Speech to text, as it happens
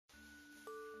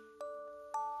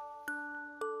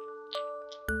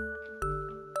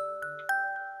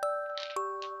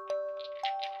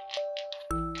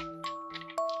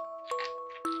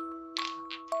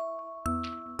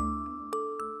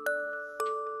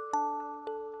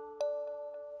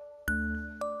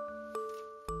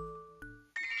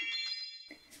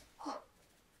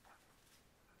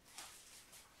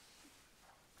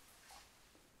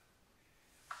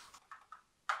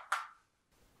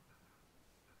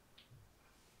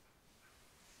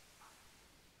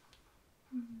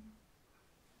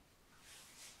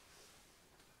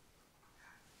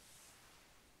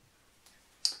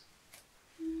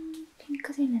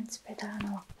주황색 렌즈 배달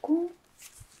하나 왔고,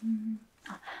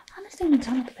 하늘색 렌즈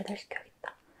하나 더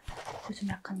배달시켜야겠다. 요즘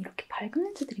약간 이렇게 밝은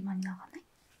렌즈들이 많이 나가네?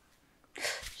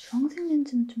 주황색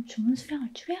렌즈는 좀 주문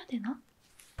수량을 줄여야 되나?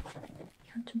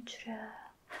 이건 좀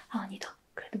줄여야... 아니다.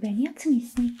 그래도 매니아층이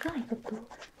있으니까 이것도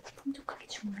풍족하게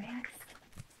주문을 해야겠어.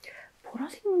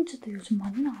 보라색 렌즈도 요즘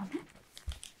많이 나가네?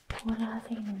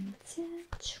 보라색 렌즈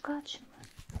추가 주문.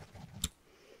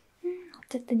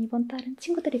 어쨌든 이번 달은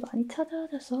친구들이 많이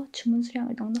찾아와줘서 주문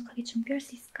수량을 넉넉하게 준비할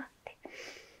수 있을 것 같아.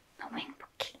 너무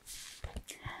행복해.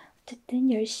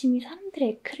 어쨌든 열심히 사람들의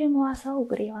에크를 모아서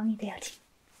오글의 왕이 돼야지.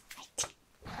 화이팅!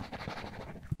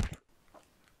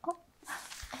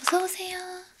 어서오세요.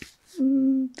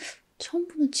 처음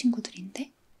보는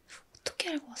친구들인데? 어떻게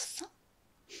알고 왔어?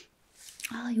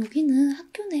 여기는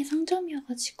학교 내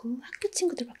상점이어가지고 학교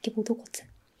친구들밖에 못 오거든.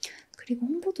 그리고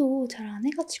홍보도 잘 안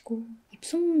해가지고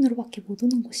입소문으로밖에 못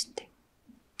오는 곳인데.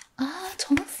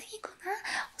 전학생이구나.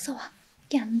 어서 와.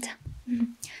 여기 앉아.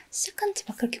 시작한 지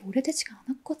막 그렇게 오래되지가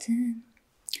않았거든.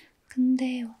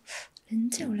 근데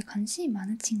렌즈에 원래 관심이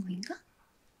많은 친구인가?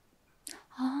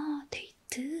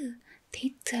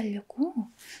 데이트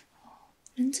하려고?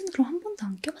 렌즈는 그럼 한 번도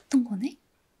안 껴봤던 거네?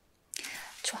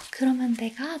 좋아. 그러면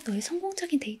내가 너의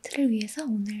성공적인 데이트를 위해서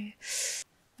오늘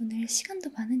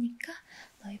시간도 많으니까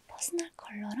너의 퍼스널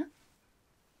컬러랑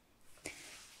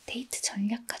데이트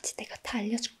전략까지 내가 다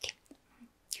알려줄게.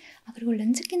 그리고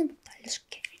렌즈 끼는 법도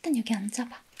알려줄게. 일단 여기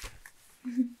앉아봐.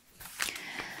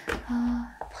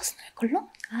 퍼스널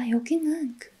컬러?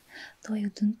 여기는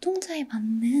너의 눈동자에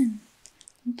맞는,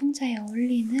 눈동자에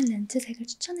어울리는 렌즈색을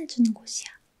추천해주는 곳이야.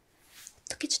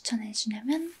 어떻게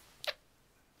추천해주냐면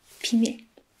비밀.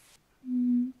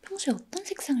 평소에 어떤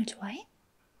색상을 좋아해?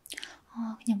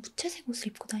 그냥 무채색 옷을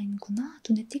입고 다니는구나.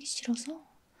 눈에 띄기 싫어서.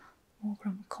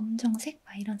 그럼 검정색?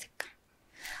 이런 색깔?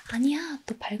 아니야,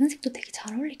 너 밝은 색도 되게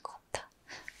잘 어울릴 것 같아.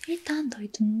 일단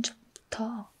너의 눈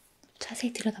쪽부터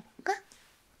자세히 들여다볼까?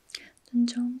 눈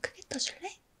좀 크게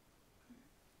떠줄래?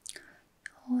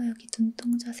 여기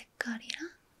눈동자 색깔이랑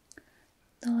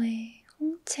너의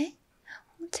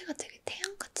홍채가 되게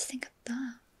태양같이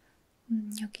생겼다.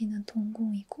 여기는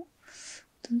동공이고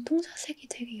눈동자 색이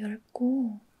되게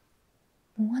얇고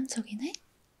몽환적이네?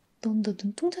 너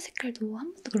눈동자 색깔도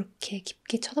한 번도 그렇게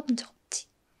깊게 쳐다본 적 없지?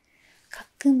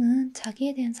 가끔은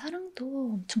자기에 대한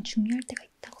사랑도 엄청 중요할 때가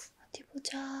있다고. 어디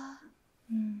보자.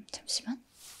 잠시만.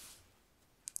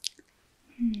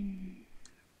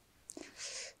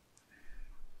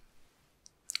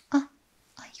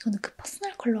 이거는 그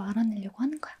퍼스널 컬러 알아내려고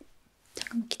하는 거야.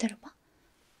 잠깐만 기다려봐.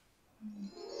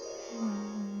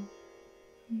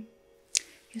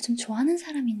 요즘 좋아하는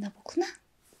사람이 있나 보구나?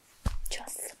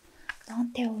 좋았어.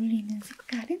 너한테 어울리는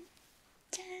색깔은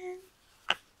짠!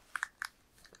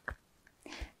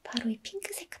 바로 이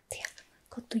핑크색 같아요.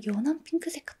 그것도 연한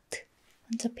핑크색 같아.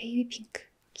 완전 베이비 핑크.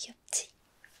 귀엽지?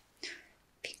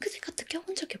 핑크색 같은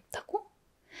껴본 적이 없다고?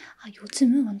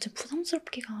 요즘은 완전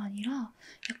부담스럽게가 아니라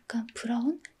약간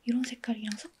브라운? 이런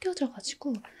색깔이랑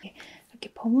섞여져가지고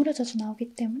이렇게 버무려져서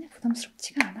나오기 때문에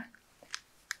부담스럽지가 않아.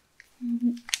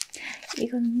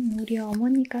 이건 우리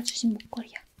어머니가 주신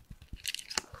목걸이야.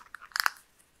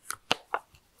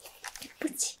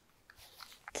 예쁘지?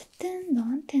 어쨌든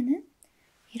너한테는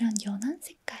이런 연한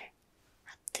색깔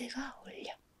하트가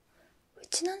어울려. 왜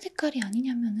진한 색깔이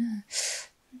아니냐면은,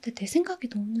 근데 내 생각에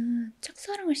너는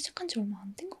짝사랑을 시작한 지 얼마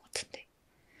안 된 것 같은데.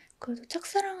 그래도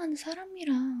짝사랑하는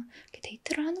사람이랑 이렇게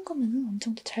데이트를 하는 거면은 어느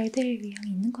정도 잘 될 의향이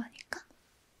있는 거 아닐까?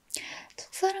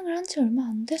 짝사랑을 한 지 얼마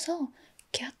안 돼서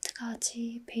이렇게 하트가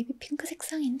아직 베이비 핑크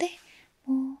색상인데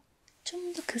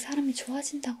좀 더 그 사람이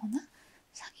좋아진다거나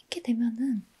사귀게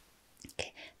되면은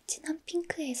이렇게 진한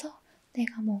핑크에서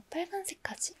내가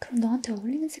빨간색까지, 그럼 너한테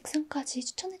어울리는 색상까지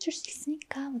추천해줄 수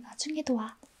있으니까 나중에도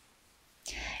와.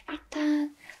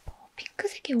 일단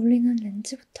핑크색에 어울리는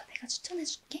렌즈부터 내가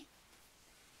추천해줄게.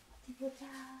 어디 보자.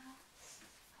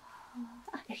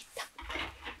 여기 있다.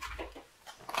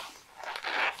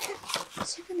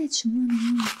 최근에 주문한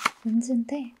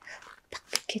렌즈인데 딱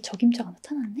이렇게 적임자가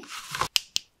나타났네?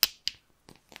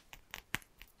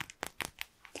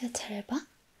 자, 잘 봐.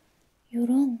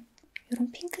 요런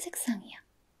핑크 색상이야.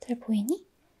 잘 보이니?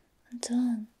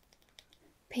 완전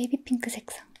베이비 핑크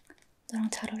색상. 너랑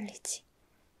잘 어울리지?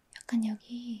 약간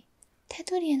여기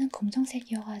테두리에는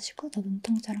검정색이어가지고 너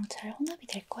눈동자랑 잘 혼합이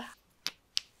될 거야.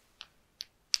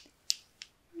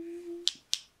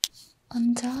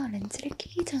 먼저 렌즈를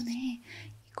끼기 전에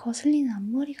거슬리는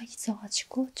앞머리가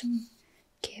있어가지고 좀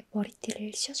이렇게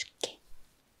머리띠를 씌워줄게.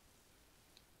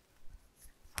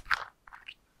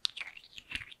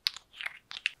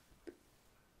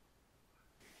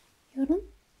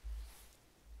 요런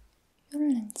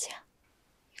렌즈야.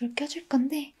 이걸 껴줄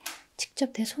건데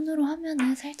직접 내 손으로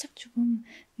하면은 살짝 조금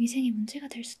위생에 문제가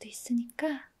될 수도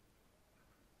있으니까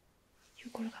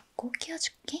이걸 갖고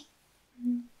끼워줄게.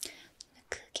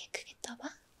 크게 떠봐.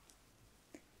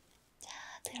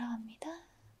 자, 들어갑니다.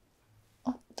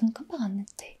 눈 깜빡 안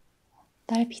했대.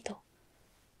 날 믿어.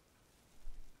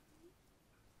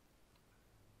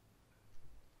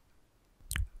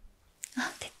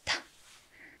 됐다.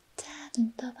 자,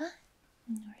 눈 떠봐.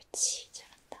 옳지,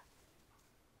 잘한다.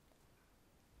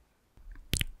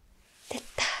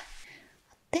 됐다.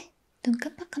 어때? 눈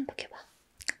깜빡깜빡 해봐.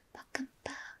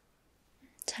 깜빡깜빡.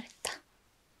 잘했다.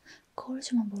 거울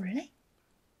좀 한번 볼래?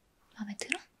 마음에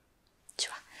들어?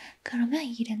 좋아. 그러면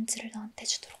이 렌즈를 너한테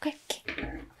주도록 할게.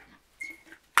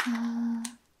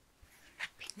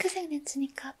 핑크색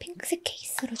렌즈니까 핑크색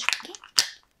케이스로 줄게.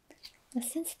 나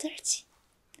센스 들지?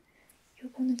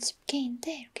 요거는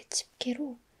집게인데 이렇게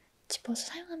집게로 집어서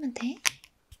사용하면 돼.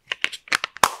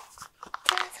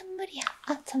 짠, 선물이야.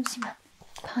 잠시만.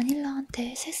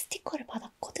 바닐라한테 새 스티커를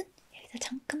받았거든? 여기다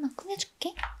잠깐만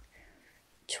꾸며줄게.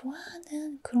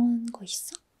 좋아하는 그런 거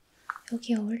있어?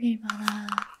 여기에 어울릴 만한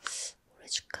뭘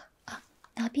해줄까?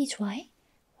 나비 좋아해?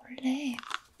 원래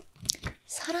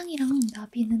사랑이랑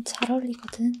나비는 잘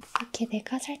어울리거든. 이렇게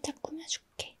내가 살짝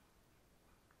꾸며줄게.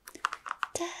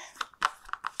 짠!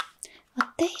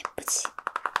 어때? 예쁘지?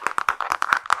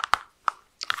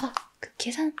 그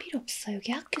계산은 필요 없어.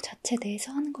 여기 학교 자체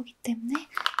내에서 하는 거기 때문에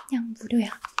그냥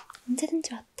무료야.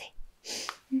 언제든지 와도 돼.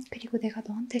 그리고 내가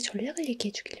너한테 전략을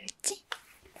얘기해 주기로 했지?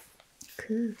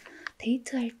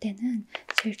 데이트할 때는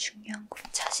제일 중요한 건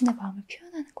자신의 마음을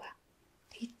표현하는 거야.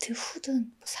 데이트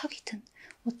후든 뭐 사귀든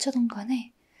어쩌든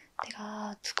간에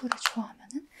내가 누구를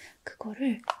좋아하면은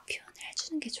그거를 표현을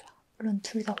해주는 게 좋아. 물론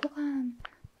둘 다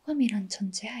호감이란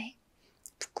전제하에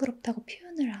부끄럽다고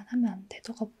표현을 안 하면 안 돼.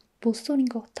 너가 못소린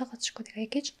것 같아가지고 내가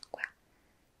얘기해주는 거야.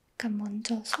 그러니까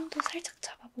먼저 손도 살짝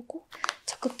잡아보고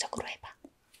적극적으로 해봐.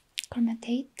 그러면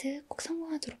데이트 꼭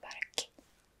성공하도록 말할게.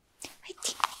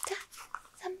 화이팅! 자,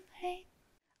 선물.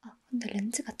 근데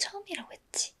렌즈가 처음이라고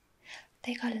했지?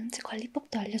 내가 렌즈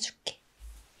관리법도 알려줄게.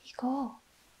 이거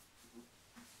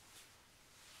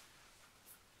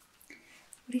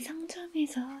우리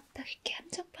상점에서 딱 이렇게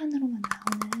한정판으로만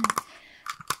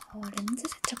나오는 렌즈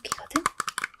세척기거든?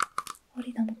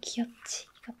 머리 너무 귀엽지?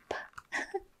 이것 봐.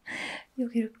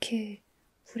 여기 이렇게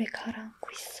물에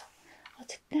가라앉고 있어.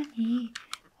 어쨌든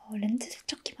렌즈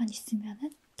세척기만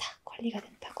있으면은 다 관리가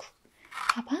된다고.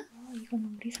 봐봐.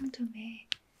 이거는 우리 상점에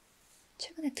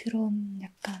최근에 들어온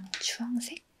약간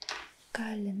주황색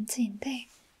깔 렌즈인데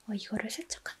이거를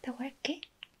세척한다고 할게.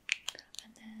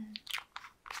 그러면은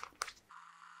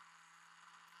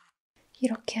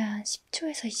이렇게 한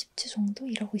 10초에서 20초 정도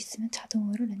이러고 있으면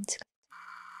자동으로 렌즈가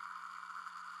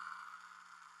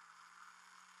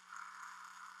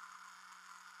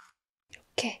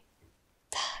이렇게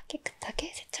다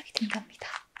깨끗하게 세척이 된답니다.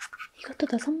 이것도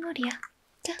너 선물이야.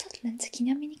 자, 첫 렌즈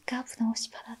기념이니까 부담 없이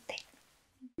받아도 돼.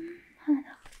 하나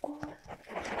갖고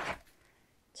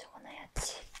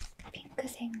적어놔야지.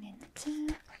 핑크색 렌즈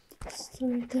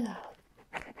솔드 아웃.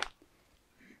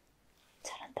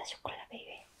 잘한다, 초콜라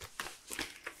메이웨.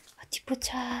 어디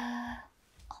보자.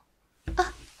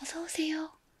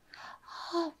 어서오세요.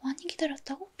 많이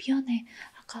기다렸다고? 미안해.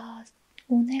 아까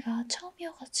온 애가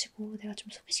처음이어가지고 내가 좀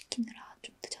소개시키느라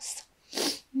좀 늦었어.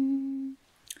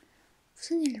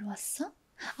 무슨 일로 왔어?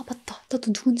 맞다.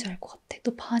 나도 누군지 알 것 같아.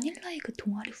 너 바닐라의 그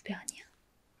동아리 후배 아니야?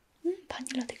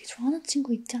 바닐라 되게 좋아하는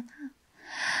친구 있잖아.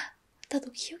 나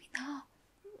너 기억이 나.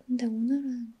 근데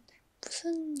오늘은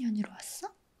무슨 연유로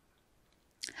왔어?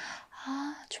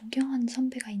 존경하는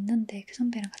선배가 있는데 그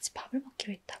선배랑 같이 밥을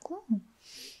먹기로 했다고?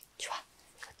 좋아.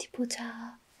 어디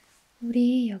보자.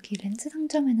 우리 여기 렌즈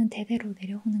상점에는 대대로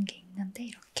내려오는 게 있는데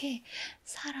이렇게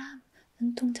사람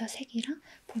눈동자 색이랑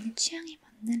본인 취향에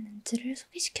맞는 렌즈를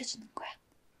소개시켜주는 거야.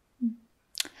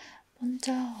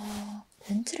 먼저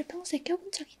렌즈를 평소에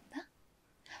껴본 적이 있나?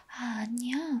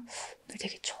 아니야. 오늘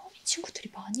되게 처음인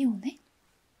친구들이 많이 오네?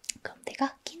 그럼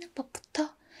내가 끼는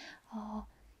법부터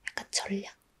약간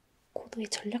전략, 고도의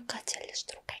전략까지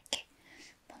알려주도록 할게.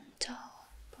 먼저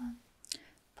한번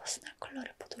퍼스널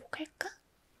컬러를 보도록 할까?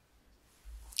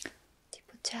 어디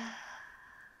보자.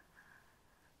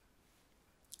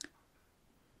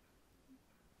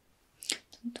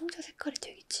 눈동자 색깔이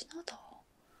되게 진하다.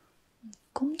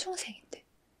 검정색인데.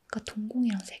 그러니까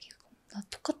동공이랑 색이 나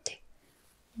똑같아.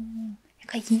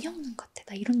 약간 인형눈 같아.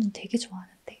 나 이런 눈 되게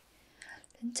좋아하는데.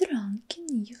 렌즈를 안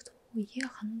끼는 이유도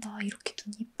이해가 간다. 이렇게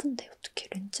눈이 이쁜데 어떻게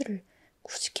렌즈를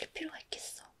굳이 낄 필요가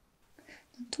있겠어.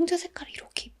 눈동자 색깔이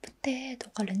이렇게 이쁜데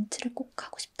너가 렌즈를 꼭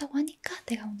하고 싶다고 하니까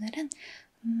내가 오늘은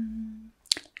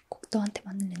꼭 너한테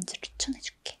맞는 렌즈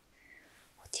추천해줄게.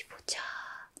 어디 보자.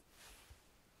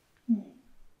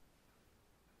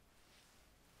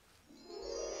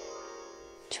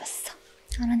 좋았어.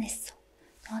 알아냈어.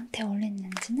 너한테 어울리는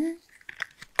렌즈는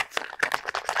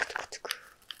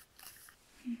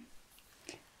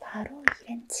바로 이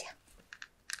렌즈야.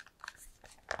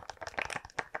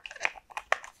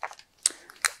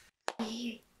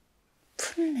 이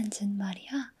푸른 렌즈는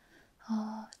말이야.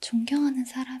 존경하는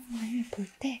사람을 볼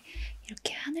때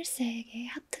이렇게 하늘색의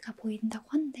하트가 보인다고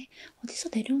하는데 어디서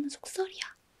내려오는 속설이야.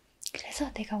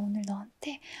 그래서 내가 오늘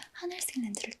너한테 하늘색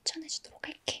렌즈를 추천해주도록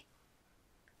할게.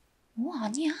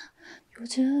 아니야.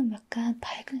 요즘 약간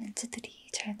밝은 렌즈들이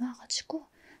잘 나와가지고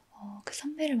그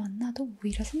선배를 만나도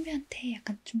오히려 선배한테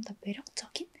약간 좀 더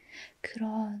매력적인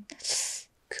그런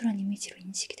이미지로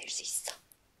인식이 될 수 있어.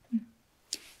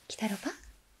 기다려봐.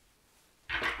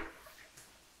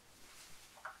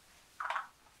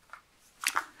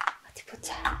 어디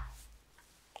보자.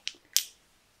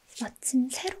 마침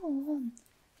새로운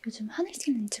요즘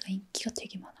하늘색 렌즈가 인기가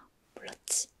되게 많아.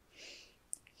 몰랐지?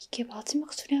 이게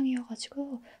마지막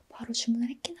수량이어가지고 바로 주문을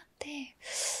했긴 한데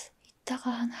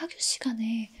이따가 한 학교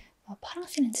시간에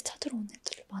파란색 렌즈 찾으러 온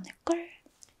애들 많을걸?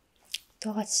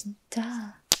 너가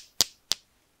진짜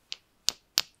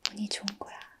운이 좋은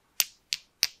거야.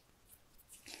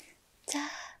 자,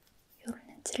 요런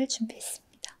렌즈를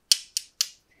준비했습니다.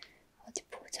 어디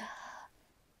보자.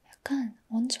 약간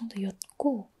어느 정도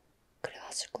옅고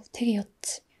그래가지고 되게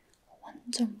옅지?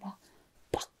 완전 막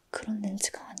그런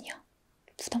렌즈가 아니야.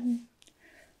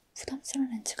 부담스러운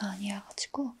렌즈가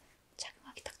아니어가지고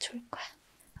착용하기 딱 좋을 거야.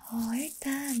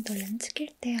 일단 너 렌즈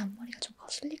낄 때 앞머리가 좀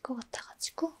거슬릴 것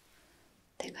같아가지고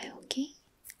내가 여기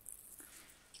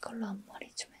이걸로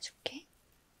앞머리 좀 해줄게.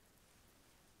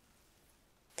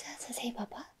 자, 자세히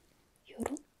봐봐.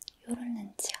 요런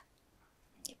렌즈야.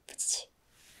 예쁘지?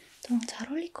 너랑 잘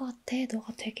어울릴 것 같아.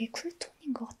 너가 되게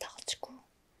쿨톤인 것 같아가지고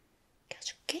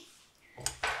껴줄게.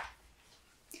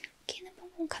 끼는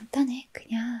방법은 간단해.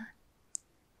 그냥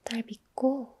날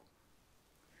믿고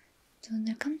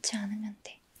눈을 감지 않으면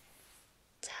돼.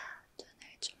 자,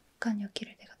 눈을 잠깐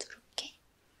여기를 내가 누를게.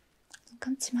 눈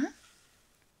감지 마.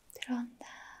 들어간다.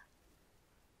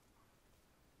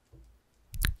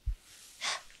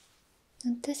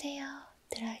 눈 뜨세요.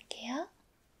 들어갈게요.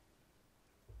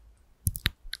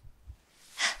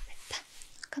 됐다.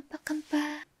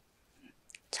 깜빡깜빡.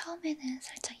 처음에는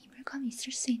살짝 이물감이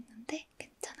있을 수 있는데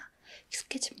괜찮아.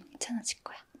 익숙해지면 괜찮아질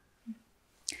거야.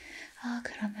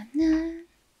 그러면은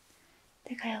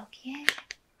내가 여기에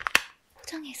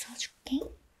포장해서 줄게.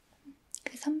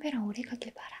 그 선배랑 오래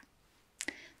가길 바라.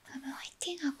 그러면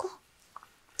화이팅하고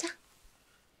자,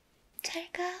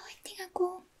 잘 가.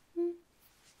 화이팅하고.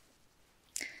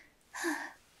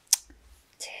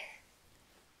 이제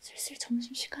슬슬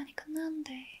점심시간이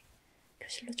끝나는데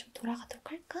교실로 좀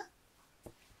돌아가도록 할까?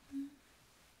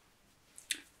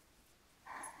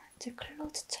 이제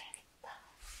클로즈 쳐야겠다.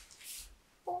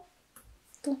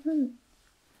 너는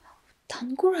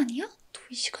단골 아니야? 너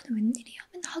이 시간에 웬일이야?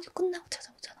 맨날 학교 끝나고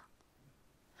찾아오잖아.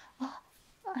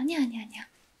 아니야.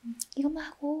 이것만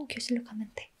하고 교실로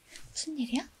가면 돼. 무슨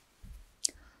일이야?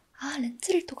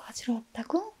 렌즈를 또 가지러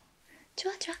왔다고?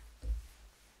 좋아.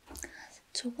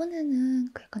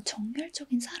 저번에는 그 약간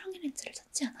정열적인 사랑의 렌즈를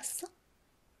샀지 않았어?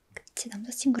 그치,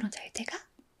 남자친구랑 잘 돼가?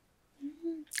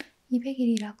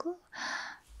 200일이라고?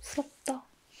 부럽다.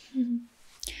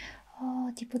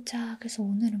 어디 보자. 그래서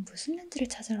오늘은 무슨 렌즈를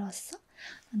찾으러 왔어?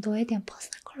 너에 대한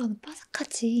퍼스널 컬러는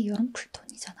빠삭하지. 여름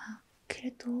쿨톤이잖아.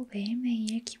 그래도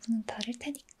매일매일 기분은 다를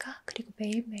테니까, 그리고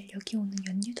매일매일 여기 오는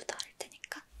연유도 다를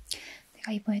테니까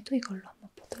내가 이번에 또 이걸로 한번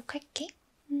보도록 할게.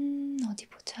 어디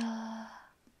보자.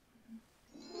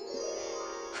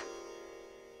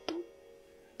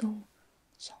 너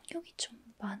성욕이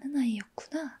좀 많은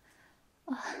아이였구나.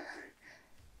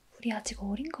 우리 아직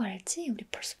어린 거 알지? 우리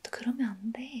벌써부터 그러면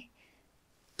안 돼.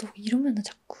 너 이러면은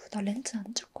자꾸 나 렌즈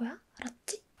안 줄 거야?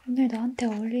 알았지? 오늘 너한테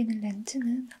어울리는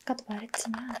렌즈는 아까도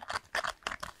말했지만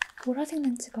보라색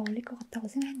렌즈가 어울릴 것 같다고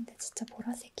생각했는데 진짜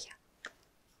보라색이야.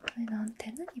 오늘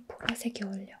나한테는 이 보라색이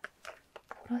어울려.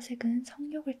 보라색은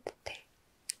성욕을 뜻해.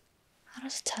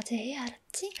 알아서 자제해,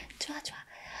 알았지? 좋아.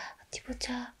 어디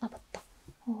보자. 맞다.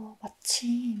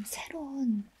 마침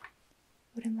새로운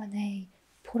오랜만에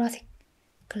보라색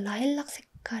그 라일락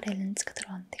색깔의 렌즈가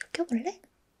들어왔는데 이거 껴볼래?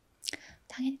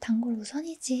 당연히 단골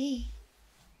우선이지.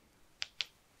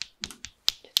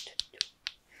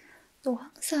 너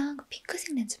항상 그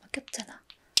핑크색 렌즈만 꼈잖아.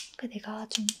 내가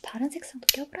좀 다른 색상도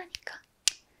껴보라니까.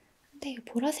 근데 이거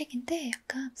보라색인데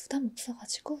약간 부담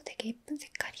없어가지고 되게 예쁜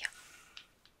색깔이야.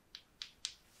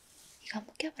 이거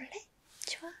한번 껴볼래?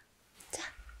 좋아.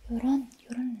 자, 요런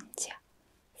렌즈야.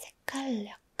 색깔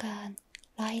약간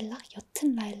라일락,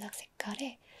 옅은 라일락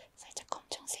색깔에 살짝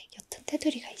검정색 옅은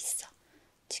테두리가 있어.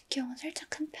 직경은 살짝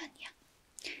큰 편이야.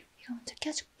 이거 먼저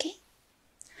껴줄게.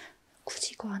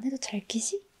 굳이 이거 안 해도 잘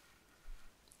끼지?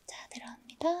 자,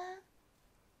 들어갑니다.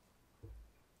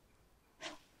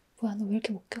 뭐야, 너 왜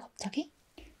이렇게 못 껴, 갑자기?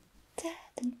 자,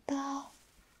 눈 떠.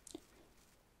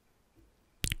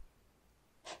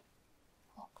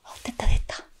 됐다.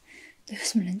 너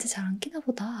요즘 렌즈 잘 안 끼나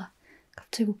보다.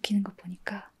 갑자기 못 끼는 거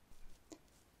보니까.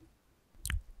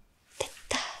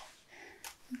 됐다.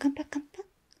 눈 깜빡.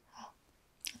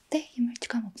 어때?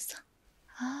 이물질감 없어?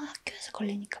 학교에서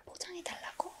걸리니까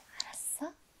포장해달라고?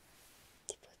 알았어.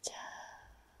 어디 보자.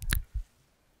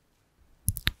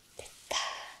 됐다.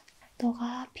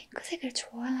 너가 핑크색을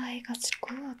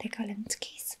좋아해가지고 내가 렌즈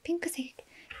케이스 핑크색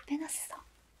빼놨어.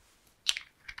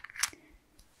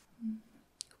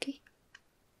 여기.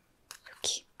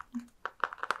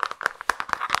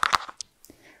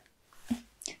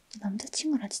 너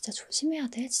남자친구랑 진짜 조심해야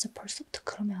돼. 진짜 벌써부터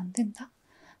그러면 안 된다.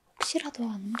 혹시라도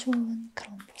안 좋은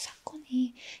그런 뭐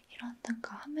사건이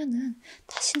일어난다가 하면은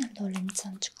다시는 너 렌즈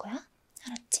안 줄 거야?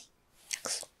 알았지?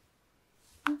 약속.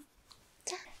 응?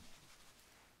 자,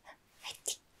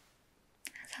 화이팅!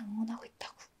 항상 응원하고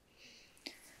있다고.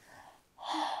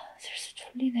 슬슬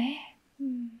졸리네.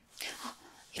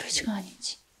 이럴 시간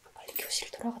아니지. 빨리 교실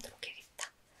돌아가도록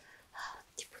해야겠다.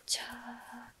 어디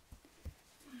보자.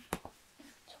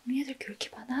 정리해둘 게 왜 이렇게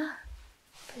많아?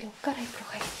 빨리 옷 갈아입으러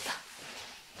가야겠다.